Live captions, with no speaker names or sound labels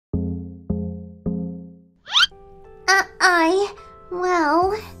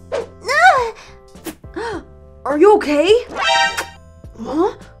Well... Are you okay?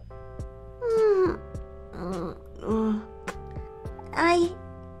 Huh?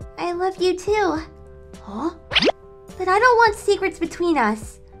 I love you too. Huh? But I don't want secrets between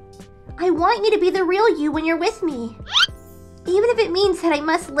us. I want you to be the real you when you're with me. Even if it means that I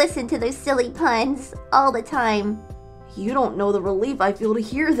must listen to those silly puns all the time. You don't know the relief I feel to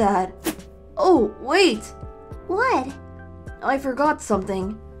hear that. Oh, wait! What? I forgot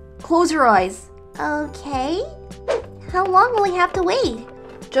something. Close your eyes. Okay. How long will we have to wait?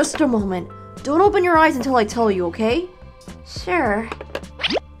 Just a moment. Don't open your eyes until I tell you, okay? Sure.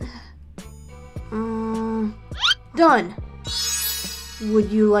 Done.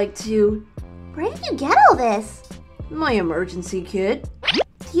 Would you like to... Where did you get all this? My emergency kit.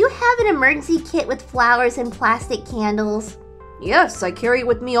 Do you have an emergency kit with flowers and plastic candles? Yes, I carry it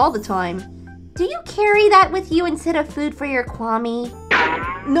with me all the time. Do you carry that with you instead of food for your Kwame?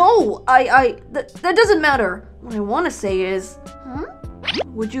 No, that doesn't matter. What I want to say is...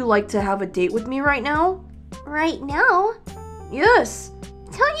 Would you like to have a date with me right now? Right now? Yes.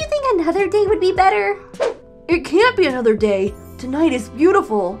 Don't you think another day would be better? It can't be another day. Tonight is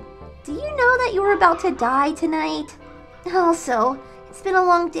beautiful. Do you know that you were about to die tonight? Also, it's been a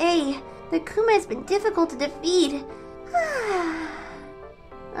long day. The Kuma has been difficult to defeat.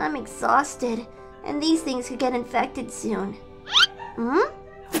 I'm exhausted, and these things could get infected soon.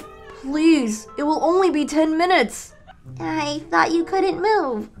 Please, it will only be 10 minutes. I thought you couldn't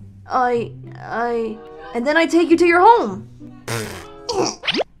move. And then I take you to your home.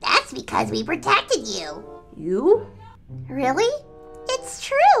 That's because we protected you. You? Really? It's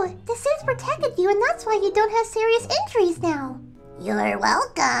true. The suits protected you, and that's why you don't have serious injuries now. You're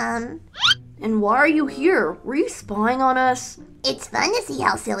welcome. And why are you here? Were you spying on us? It's fun to see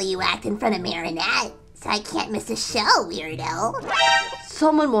how silly you act in front of Marinette, so I can't miss a show, weirdo.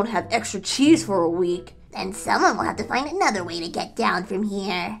 Someone won't have extra cheese for a week. Then someone will have to find another way to get down from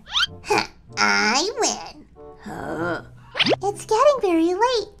here. I win. It's getting very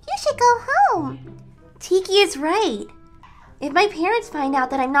late. You should go home. Tiki is right. If my parents find out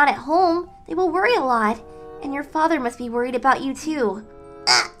that I'm not at home, they will worry a lot. And your father must be worried about you too.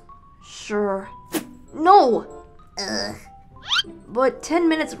 Sure. No! Ugh. But 10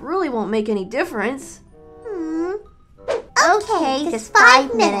 minutes really won't make any difference. Okay, just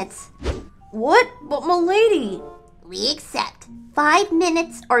 5 minutes. What? But milady! We accept. 5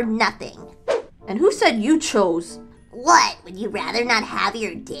 minutes or nothing. And who said you chose? What? Would you rather not have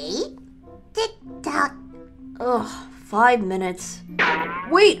your date? Tick-tock. Ugh, 5 minutes.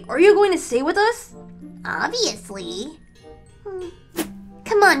 Wait, are you going to stay with us? Obviously.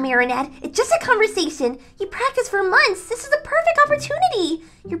 Come on, Marinette. It's just a conversation. You practiced for months. This is the perfect opportunity.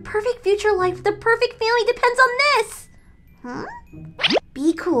 Your perfect future life with the perfect family depends on this.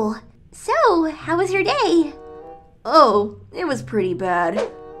 Be cool. So, how was your day? Oh, it was pretty bad.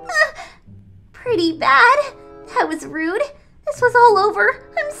 Pretty bad? That was rude. This was all over.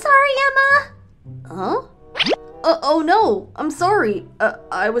 I'm sorry, Emma. Huh? Oh no, I'm sorry.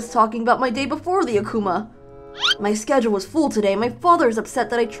 I was talking about my day before the Akuma. My schedule was full today. My father is upset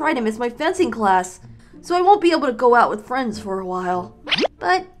that I tried to miss my fencing class, so I won't be able to go out with friends for a while.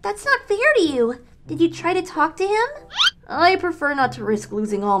 But that's not fair to you. Did you try to talk to him? I prefer not to risk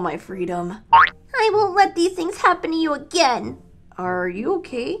losing all my freedom. I won't let these things happen to you again. Are you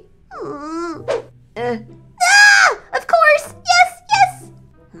okay? Of course! Yes!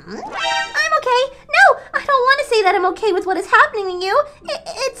 I'm okay. No, I don't want to say that I'm okay with what is happening to you.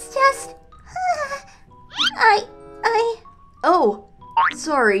 It's just... Oh,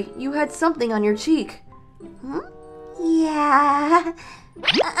 sorry, you had something on your cheek. Yeah.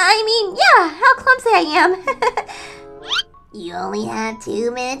 Yeah, how clumsy I am. You only have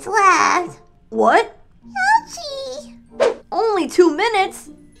 2 minutes left. What? Ouchie. Only 2 minutes?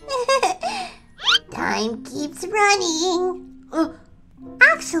 Time keeps running.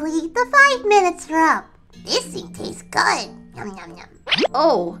 Actually, the 5 minutes are up. This thing tastes good. Yum, yum, yum.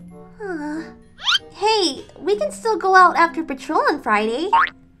 Oh. Hey, we can still go out after patrol on Friday.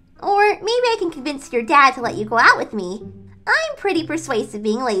 Or maybe I can convince your dad to let you go out with me. I'm pretty persuasive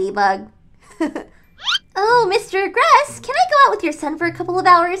being Ladybug. Oh, Mr. Gress, can I go out with your son for a couple of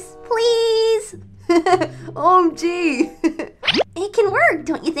hours, please? OMG! It can work,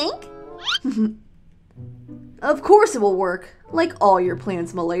 don't you think? Of course it will work, like all your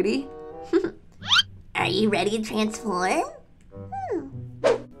plans, milady. Are you ready to transform?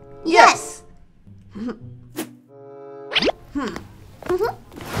 Yes!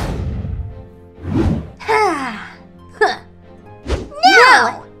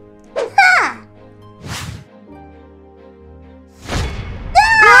 No!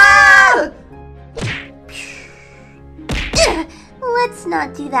 Let's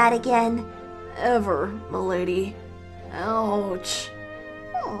not do that again. Ever, milady. Ouch.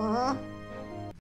 Aw.